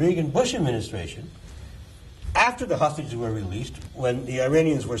the Reagan-Bush administration, after the hostages were released, when the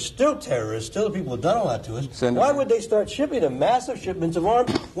Iranians were still terrorists, still the people who had done a lot to us, why would they start shipping them massive shipments of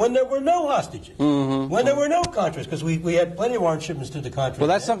arms when there were no hostages, when there were no Contras? Because we had plenty of arms shipments to the Contras. Well,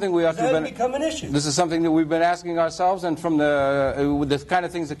 that's something we have to become an issue. This is something that we've been asking ourselves, and from the kind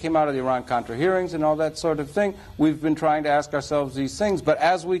of things that came out of the Iran-Contra hearings and all that sort of thing, we've been trying to ask ourselves these things. But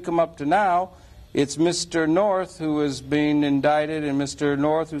as we come up to now, it's Mr. North who is being indicted, and Mr.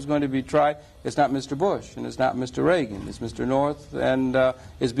 North who's going to be tried. It's not Mr. Bush, and it's not Mr. Reagan. It's Mr. North, and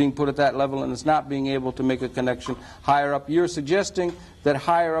is being put at that level, and it's not being able to make a connection higher up. You're suggesting that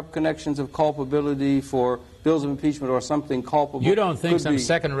higher up connections of culpability for bills of impeachment or something culpable. You don't think some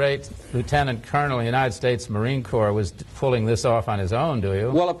second-rate lieutenant colonel in the United States Marine Corps was pulling this off on his own, do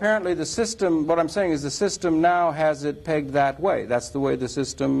you? Well, apparently the system, what I'm saying is the system now has it pegged that way. That's the way the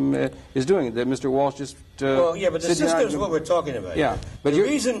system is doing it. That Mr. Walsh just... well, yeah, but the system is what we're talking about. Yeah. But the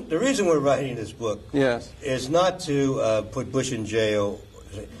reason we're writing this book is not to put Bush in jail.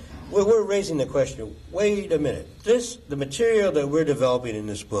 We're raising the question, wait a minute. The material that we're developing in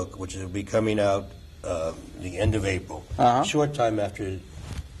this book, which will be coming out the end of April, a short time after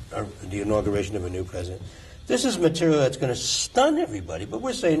the inauguration of a new president, this is material that's going to stun everybody. But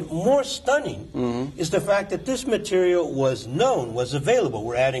we're saying more stunning is the fact that this material was known, was available.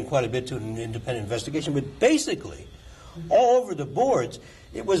 We're adding quite a bit to an independent investigation. But basically, all over the boards,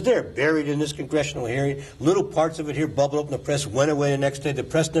 It was there, buried in this congressional hearing. Little parts of it here bubbled up in the press, went away the next day. The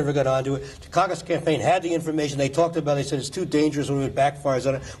press never got onto it. The caucus campaign had the information. They talked about it. They said it's too dangerous when it backfires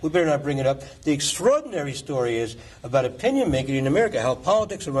on it. We better not bring it up. The extraordinary story is about opinion making in America, how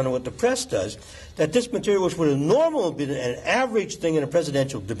politics are running, what the press does, that this material, which would have normally been an average thing in a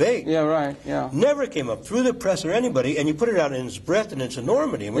presidential debate, never came up through the press or anybody, and you put it out in its breadth and its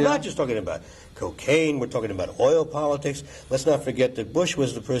enormity. And we're not just talking about cocaine, we're talking about oil politics. Let's not forget that Bush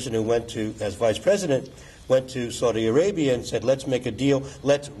was the person who went to, as vice president, went to Saudi Arabia and said, let's make a deal,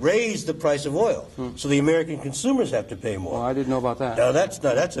 let's raise the price of oil so the American consumers have to pay more. Well, I didn't know about that. Now,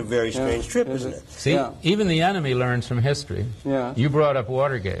 that's a very strange trip, isn't it? See, even the enemy learns from history. You brought up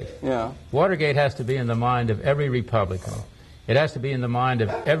Watergate. Watergate has to be in the mind of every Republican. It has to be in the mind of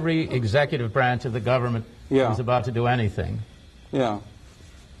every executive branch of the government who's about to do anything.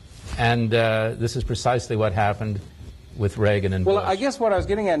 And this is precisely what happened with Reagan and Bush. Well, I guess what I was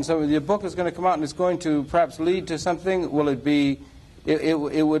getting at, and so your book is going to come out and it's going to perhaps lead to something. Will it be,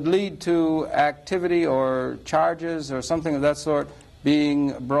 it would lead to activity or charges or something of that sort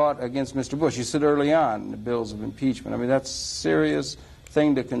being brought against Mr. Bush? You said early on, the bills of impeachment. I mean, that's a serious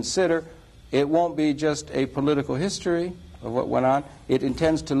thing to consider. It won't be just a political history of what went on. It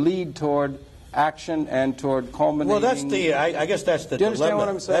intends to lead toward action and toward culminating. Well, that's the. I guess that's the dilemma. Do you understand what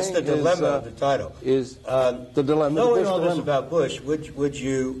I'm saying? That's the dilemma of the title. Is the dilemma? Knowing all this about Bush, would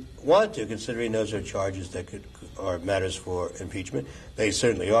you want to, considering those are charges that are matters for impeachment? They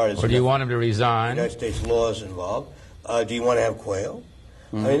certainly are. Or do you want him to resign? United States law is involved. Do you want to have Quayle?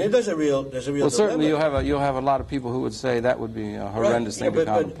 I mean, there's a real Well, certainly dilemma. you'll have a lot of people who would say that would be a horrendous thing to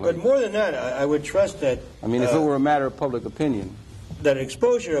contemplate. But more than that, I would trust that. I mean, if it were a matter of public opinion. That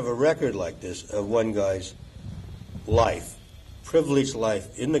exposure of a record like this, of one guy's life, privileged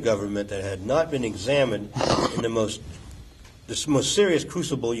life in the government that had not been examined in the most serious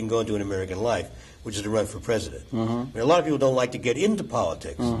crucible you can go into in American life, which is to run for president. I mean, a lot of people don't like to get into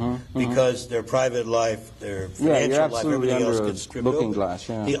politics because their private life, their financial life, everything else gets stripped open.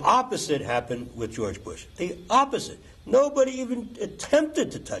 The opposite happened with George Bush. The opposite. Nobody even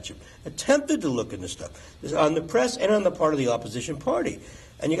attempted to touch him, attempted to look into stuff. This on the press and on the part of the opposition party.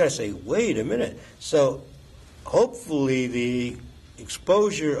 And you got to say, wait a minute. So hopefully the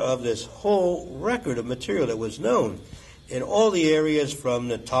exposure of this whole record of material that was known in all the areas, from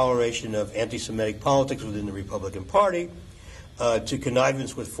the toleration of anti-Semitic politics within the Republican Party to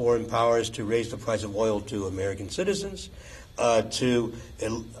connivance with foreign powers to raise the price of oil to American citizens, to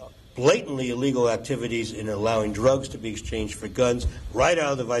blatantly illegal activities in allowing drugs to be exchanged for guns right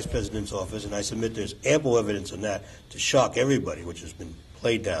out of the vice president's office, and I submit there's ample evidence on that to shock everybody, which has been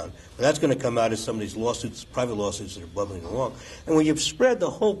played down. But that's going to come out as some of these lawsuits, private lawsuits that are bubbling along. And when you've spread the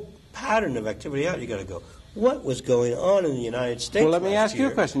whole pattern of activity out, you got to go, what was going on in the United States? Well, let me ask you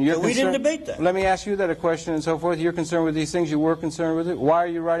a question. We didn't debate that. Let me ask you that a question and so forth. You're concerned with these things. You were concerned with it. Why are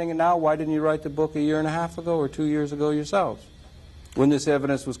you writing it now? Why didn't you write the book a year and a half ago or 2 years ago yourselves? When this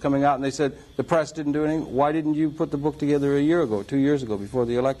evidence was coming out and they said the press didn't do anything, why didn't you put the book together a year ago, 2 years ago, before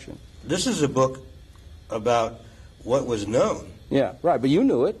the election? This is a book about what was known. Yeah, right, but you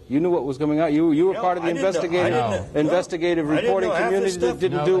knew it. You knew what was coming out. You were part of the investigative reporting community that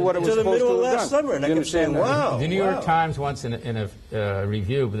didn't do what it was supposed to have done. Last summer, and I kept saying, wow. The New York Times once in a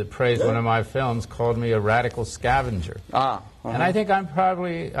review that praised one of my films called me a radical scavenger. And I think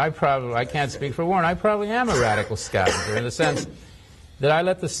I can't speak for Warren, I probably am a radical scavenger in the sense that I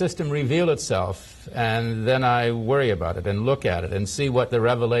let the system reveal itself and then I worry about it and look at it and see what the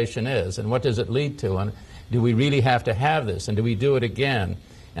revelation is and what does it lead to, and do we really have to have this, and do we do it again,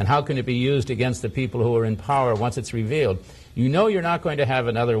 and how can it be used against the people who are in power once it's revealed? You know you're not going to have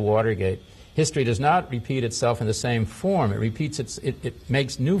another Watergate. History does not repeat itself in the same form. It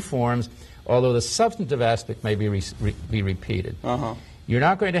makes new forms, although the substantive aspect may be repeated. You're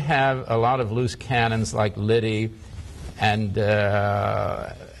not going to have a lot of loose cannons like Liddy and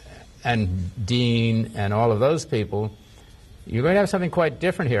Dean and all of those people. You're going to have something quite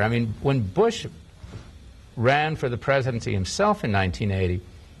different here. I mean, when Bush ran for the presidency himself in 1980,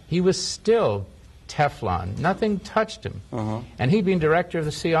 he was still Teflon. Nothing touched him. And he'd been director of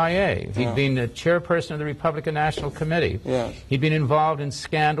the CIA. He'd been the chairperson of the Republican National Committee. He'd been involved in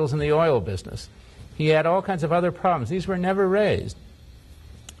scandals in the oil business. He had all kinds of other problems. These were never raised.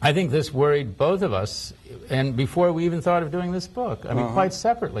 I think this worried both of us, and before we even thought of doing this book. I mean, quite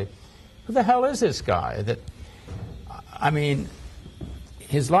separately. Who the hell is this guy? I mean,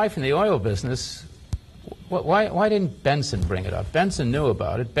 his life in the oil business, why didn't Benson bring it up? Benson knew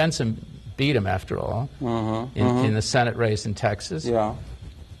about it. Benson beat him, after all, in the Senate race in Texas.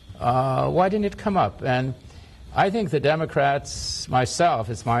 Why didn't it come up? And I think the Democrats, myself,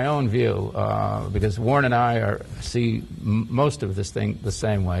 it's my own view, because Warren and I see most of this thing the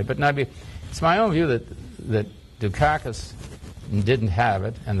same way, but it's my own view that Dukakis didn't have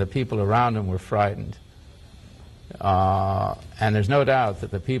it, and the people around him were frightened. And there's no doubt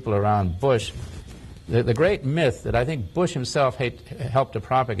that the people around Bush, the great myth that I think Bush himself helped to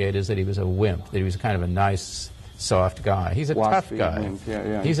propagate is that he was a wimp, that he was kind of a nice, soft guy. He's a tough guy.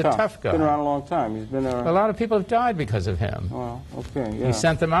 He's a tough guy. Been around a long time. He's been a lot of people have died because of him. Well, okay, yeah. He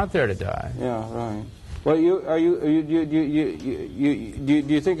sent them out there to die. Yeah, right. Well, do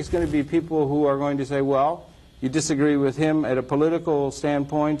you think it's going to be people who are going to say, well, you disagree with him at a political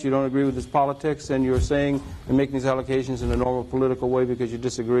standpoint, you don't agree with his politics, and you're saying and making these allocations in a normal political way because you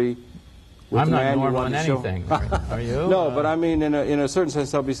disagree with I'm the not man normal in anything. Are you? No, but I mean, in a certain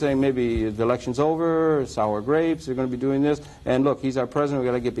sense, they'll be saying maybe the election's over, sour grapes, they're going to be doing this, and look, he's our president, we've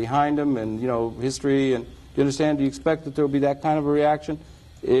got to get behind him, and, you know, history, and do you understand? Do you expect that there will be that kind of a reaction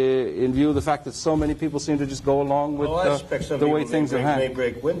in view of the fact that so many people seem to just go along with the way things are handled? May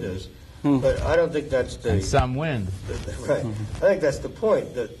break windows. But I don't think that's the... And some wind. Right. I think that's the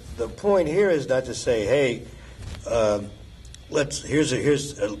point. The point here is not to say, hey,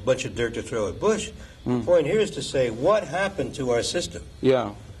 here's a bunch of dirt to throw at Bush. The point here is to say, what happened to our system?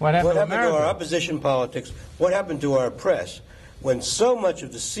 Yeah. What happened to our opposition politics? What happened to our press when so much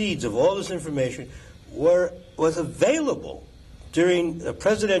of the seeds of all this information was available during the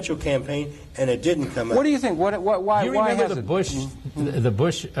presidential campaign, and it didn't come out? What do you think? Why you remember has the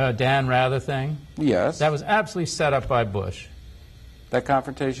Bush Dan Rather thing? Yes. That was absolutely set up by Bush. That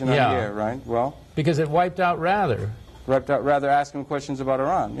confrontation on the air, right? Well, because it wiped out Rather. Wiped out Rather asking questions about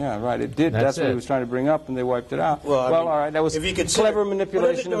Iran. Yeah, right. It did. That's what he was trying to bring up, and they wiped it out. Well, all right. That was clever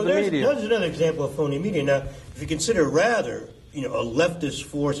manipulation of the media. There's another example of phony media. Now, if you consider Rather, you know, a leftist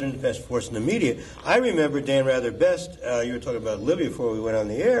force, an independent force in the media. I remember Dan Rather best, you were talking about Libya before we went on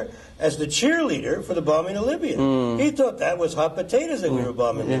the air, as the cheerleader for the bombing of Libya. He thought that was hot potatoes that we were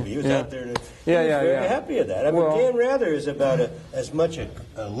bombing Libya. He was out there. He was very happy of that. I mean, Dan Rather is about as much a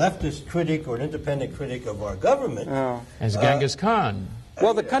leftist critic or an independent critic of our government as Genghis Khan.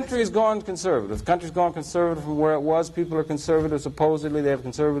 Well, the country has gone conservative. The country's gone conservative from where it was. People are conservative, supposedly. They have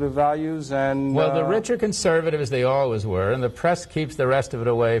conservative values. And well, the rich are conservative, as they always were, and the press keeps the rest of it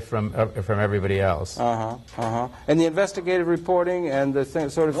away from everybody else. And the investigative reporting and the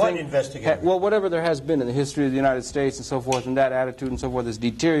sort of what thing... investigative? Well, whatever there has been in the history of the United States and so forth, and that attitude and so forth has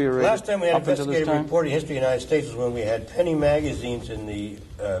deteriorated. Last time we had investigative reporting in history of the United States was when we had penny magazines in the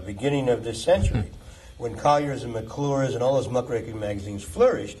beginning of this century. When Collier's and McClure's and all those muckraking magazines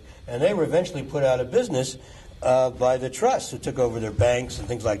flourished, and they were eventually put out of business by the trusts who took over their banks and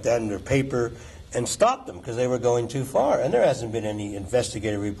things like that and their paper and stopped them because they were going too far. And there hasn't been any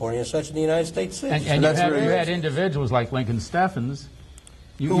investigative reporting as such in the United States since. And you had individuals like Lincoln Steffens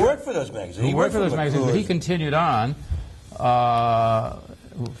who worked for those magazines. Who worked for those magazines, but he continued on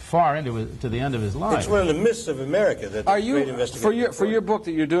far to the end of his life. It's one of the myths of America that great investigative for your book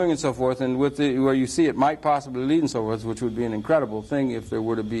that you're doing and so forth, and with where you see it might possibly lead and so forth, which would be an incredible thing if there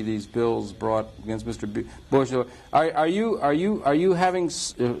were to be these bills brought against Mr. Bush. Are you having?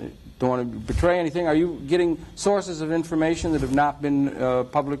 Don't want to betray anything. Are you getting sources of information that have not been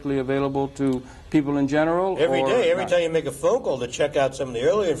publicly available to people in general? Every day, every time you make a phone call to check out some of the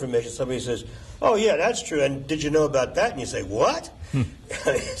earlier information, somebody says, "Oh yeah, that's true." And did you know about that? And you say, "What?"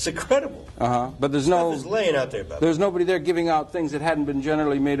 It's incredible. But there's stuff is laying out there about there's nobody there giving out things that hadn't been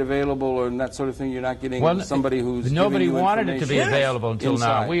generally made available and that sort of thing. You're not getting somebody who's nobody giving you wanted it to be available until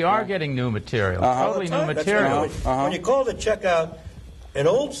now. We are getting new material, totally new material. When you call to check out an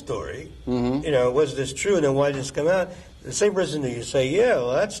old story, you know, was this true, and then why did this come out? The same person that you say, yeah,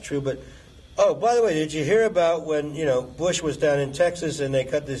 well, that's true, but oh, by the way, did you hear about when, you know, Bush was down in Texas and they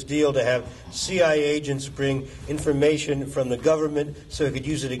cut this deal to have CIA agents bring information from the government so he could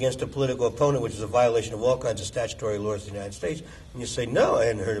use it against a political opponent, which is a violation of all kinds of statutory laws in the United States? And you say, no, I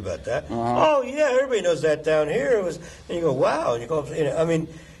hadn't heard about that. Oh, yeah, everybody knows that down here. And you go, wow. And you go, you know, I mean,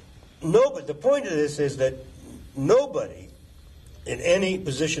 no, but the point of this is that nobody in any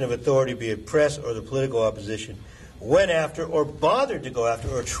position of authority, be it press or the political opposition, went after or bothered to go after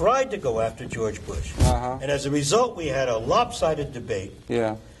or tried to go after George Bush. And as a result, we had a lopsided debate.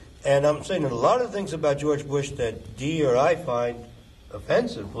 And I'm saying that a lot of things about George Bush that Dee or I find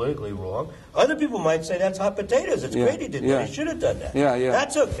offensive, politically wrong, other people might say that's hot potatoes. It's great he did that. He should have done that.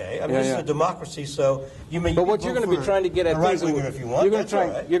 That's okay. I mean, this is a democracy, so you may. But what you're going to be trying to get at things, if you want,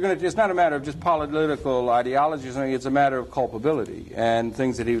 it's not a matter of just political ideology or something. It's a matter of culpability and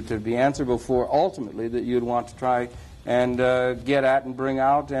things that he would be answerable for. Ultimately, that you'd want to try and get at and bring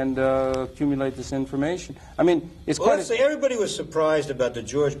out and accumulate this information. I mean, it's well, quite... let's say everybody was surprised about the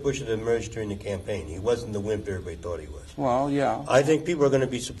George Bush that emerged during the campaign. He wasn't the wimp everybody thought he was. Well, yeah. I think people are going to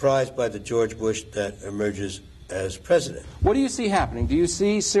be surprised by the George Bush that emerges as president. What do you see happening? Do you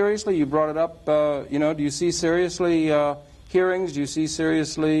see seriously, you brought it up, you know, do you see seriously hearings? Do you see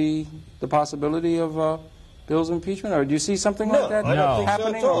seriously the possibility of Bill's impeachment? Or do you see something like that I don't think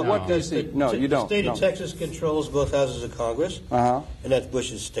happening? so at all. Or what do you see? No, you don't. The state of Texas controls both houses of Congress, and that's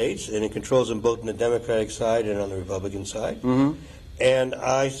Bush's states, and it controls them both on the Democratic side and on the Republican side. And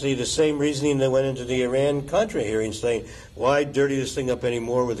I see the same reasoning that went into the Iran-Contra hearing, saying, why dirty this thing up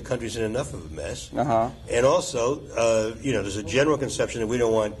anymore where the country's in enough of a mess? And also, you know, there's a general conception that we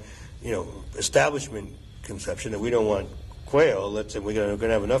don't want, you know, establishment conception that we don't want quail. Let's say we're going to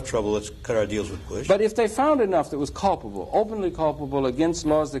have enough trouble, let's cut our deals with Bush. But if they found enough that was culpable, openly culpable, against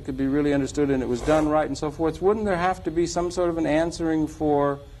laws that could be really understood and it was done right and so forth, wouldn't there have to be some sort of an answering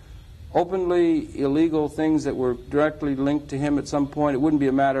for openly illegal things that were directly linked to him at some point? It wouldn't be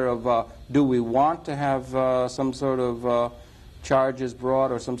a matter of do we want to have some sort of charges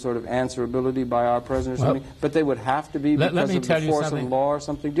brought or some sort of answerability by our president or something, but they would have to be because of the force of law or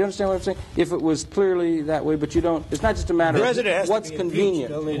something. Do you understand what I'm saying? If it was clearly that way, but you don't, it's not just a matter of what's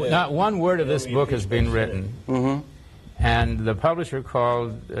convenient. Not one word of this book has been written. And the publisher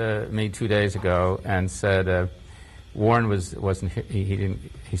called me 2 days ago and said, Warren wasn't, he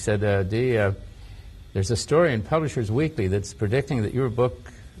said, Dee, there's a story in Publishers Weekly that's predicting that your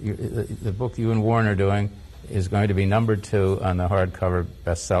book, the book you and Warren are doing, is going to be #2 on the hardcover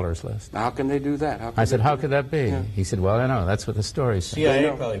bestsellers list. How can they do that? I said, how could that be? Yeah. He said, well, I know. That's what the story says.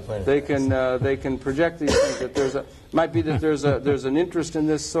 CIA probably planned it. They can project these things that there's an interest in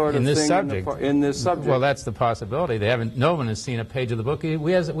this sort of thing in this subject. Well, that's the possibility. No one has seen a page of the book.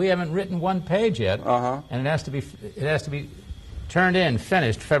 We haven't written one page yet, and it has to be turned in,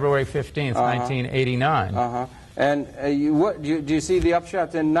 finished February 15th, 1989. And do you see the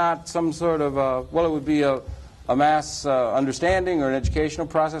upshot then? Not some sort of well, it would be a mass understanding or an educational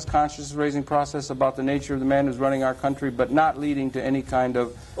process, consciousness-raising process about the nature of the man who's running our country, but not leading to any kind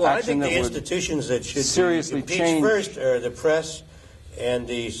of action that would institutions that should seriously change. First are the press and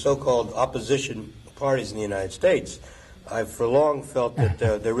the so-called opposition parties in the United States. I've for long felt that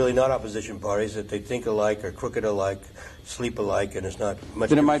they're really not opposition parties, that they think alike, are crooked alike, sleep alike, and it's not much.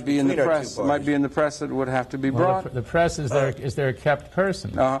 Then it might be in the press. It might be in the press that would have to be brought. The press is there a kept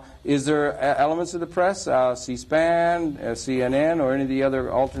person? Is there elements of the press, C-SPAN, CNN, or any of the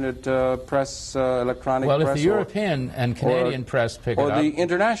other alternate press, electronic press? Well, if the European and Canadian press pick it up, or the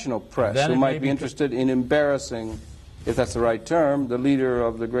international press, who might be interested in embarrassing, if that's the right term, the leader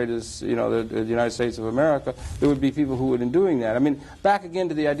of the greatest, you know, the United States of America, there would be people who would, in doing that. I mean, back again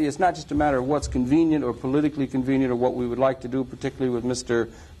to the idea, it's not just a matter of what's convenient or politically convenient or what we would like to do, particularly with Mr.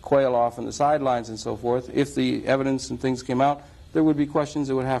 Quayle off on the sidelines and so forth. If the evidence and things came out, there would be questions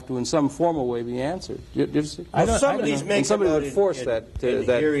that would have to, in some formal way, be answered. Some of these make somebody would force that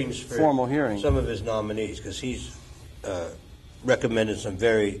hearings for formal hearing. Some of his nominees, because he's recommended some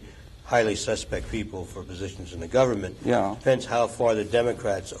very highly suspect people for positions in the government. Yeah. Depends how far the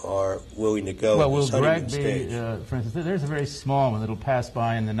Democrats are willing to go. Well, will Gregg be, for instance, there's a very small one that'll pass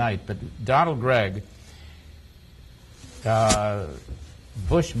by in the night, but Donald Gregg,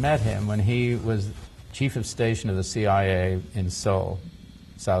 Bush met him when he was chief of station of the CIA in Seoul,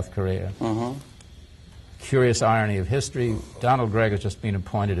 South Korea. Curious irony of history, Donald Gregg has just been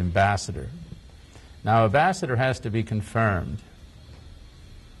appointed ambassador. Now, ambassador has to be confirmed.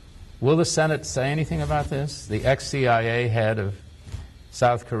 Will the Senate say anything about this? The ex-CIA head of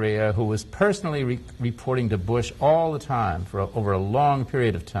South Korea, who was personally reporting to Bush all the time for over a long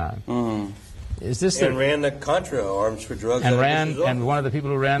period of time. Is this and ran the Contra arms for drugs and one of the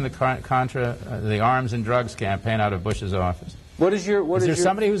people who ran the Contra, the arms and drugs campaign out of Bush's office. Is there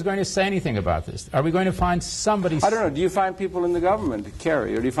somebody who's going to say anything about this? Are we going to find somebody? I don't know. Do you find people in the government to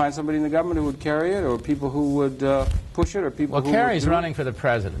carry, or do you find somebody in the government who would carry it, or people who would push it, or people? Well, Kerry's running for the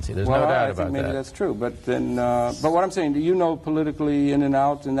presidency. There's no doubt about that. Maybe that's true. But then, but what I'm saying, do you know politically in and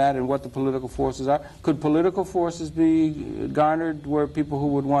out in that, and what the political forces are? Could political forces be garnered where people who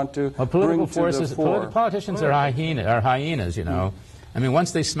would want to bring to the fore? Politicians are hyenas, you know. I mean,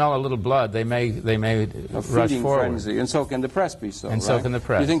 once they smell a little blood, they may rush forward. Frenzy. And so can the press be so. And so can the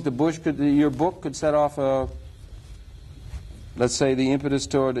press. Do you think your book could set off let's say, the impetus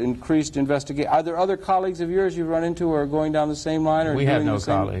toward increased investigation? Are there other colleagues of yours you've run into who are going down the same line? Or we have no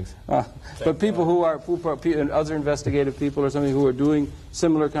colleagues. But people who are other investigative people or something who are doing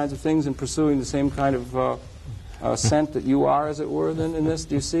similar kinds of things and pursuing the same kind of scent that you are, as it were, then in this?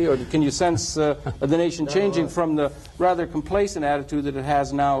 Do you see, or can you sense the nation changing from the rather complacent attitude that it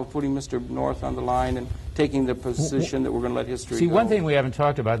has now, putting Mr. North on the line and taking the position that we're going to let history See, go? one thing we haven't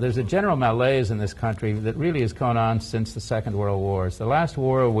talked about, there's a general malaise in this country that really has gone on since the Second World War. It's the last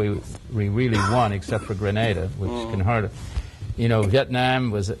war we really won, except for Grenada, which can hardly... You know,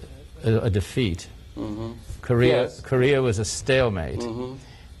 Vietnam was a defeat. Korea was a stalemate.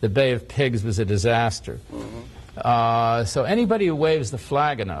 The Bay of Pigs was a disaster. So anybody who waves the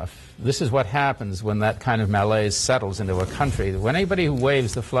flag enough, this is what happens when that kind of malaise settles into a country. When anybody who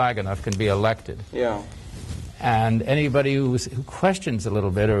waves the flag enough can be elected. Yeah. And anybody who questions a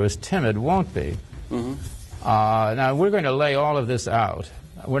little bit or is timid won't be. Now, we're going to lay all of this out.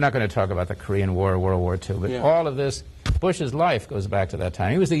 We're not going to talk about the Korean War or World War II, but all of this, Bush's life goes back to that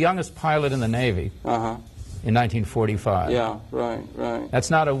time. He was the youngest pilot in the Navy in 1945. Yeah, right, right. That's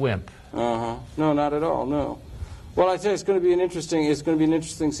not a wimp. No, not at all, no. Well, I tell you, it's going to be an interesting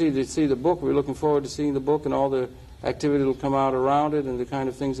to see the book. We're looking forward to seeing the book and all the activity that will come out around it and the kind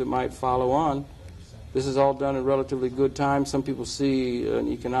of things that might follow on. This is all done in relatively good time. Some people see an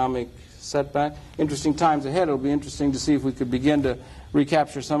economic setback. Interesting times ahead. It'll be interesting to see if we could begin to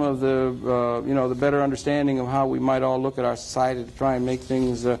recapture some of the, the better understanding of how we might all look at our society to try and make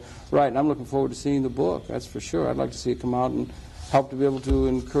things right. And I'm looking forward to seeing the book, that's for sure. I'd like to see it come out and help to be able to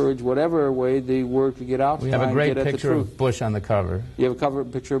encourage whatever way the word could get out. We have a great picture of Bush on the cover. You have a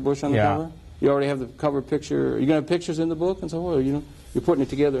picture of Bush on the cover? You already have the cover picture. Are you going to have pictures in the book and so on? Or you're putting it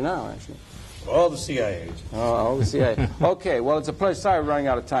together now, actually. All the CIA. All the CIA. Okay, well, it's a pleasure. Sorry, we're running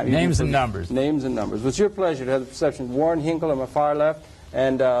out of time. Names and numbers. Names and numbers. It's your pleasure to have the perception. Warren Hinckle on my far left,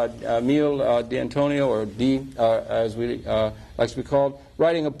 and Emile de Antonio, or D, as we likes to be called,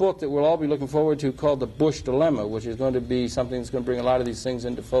 writing a book that we'll all be looking forward to called The Bush Dilemma, which is going to be something that's going to bring a lot of these things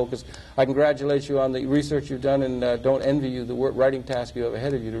into focus. I congratulate you on the research you've done, and don't envy you the writing task you have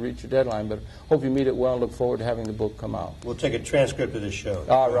ahead of you to reach your deadline, but hope you meet it well and look forward to having the book come out. We'll take a transcript of this show.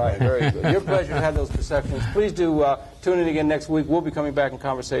 All right, very good. Your pleasure to have those perceptions. Please do tune in again next week. We'll be coming back in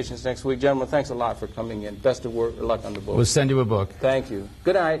conversations next week. Gentlemen, thanks a lot for coming in. Best of luck on the book. We'll send you a book. Thank you.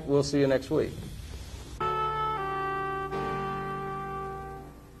 Good night. We'll see you next week.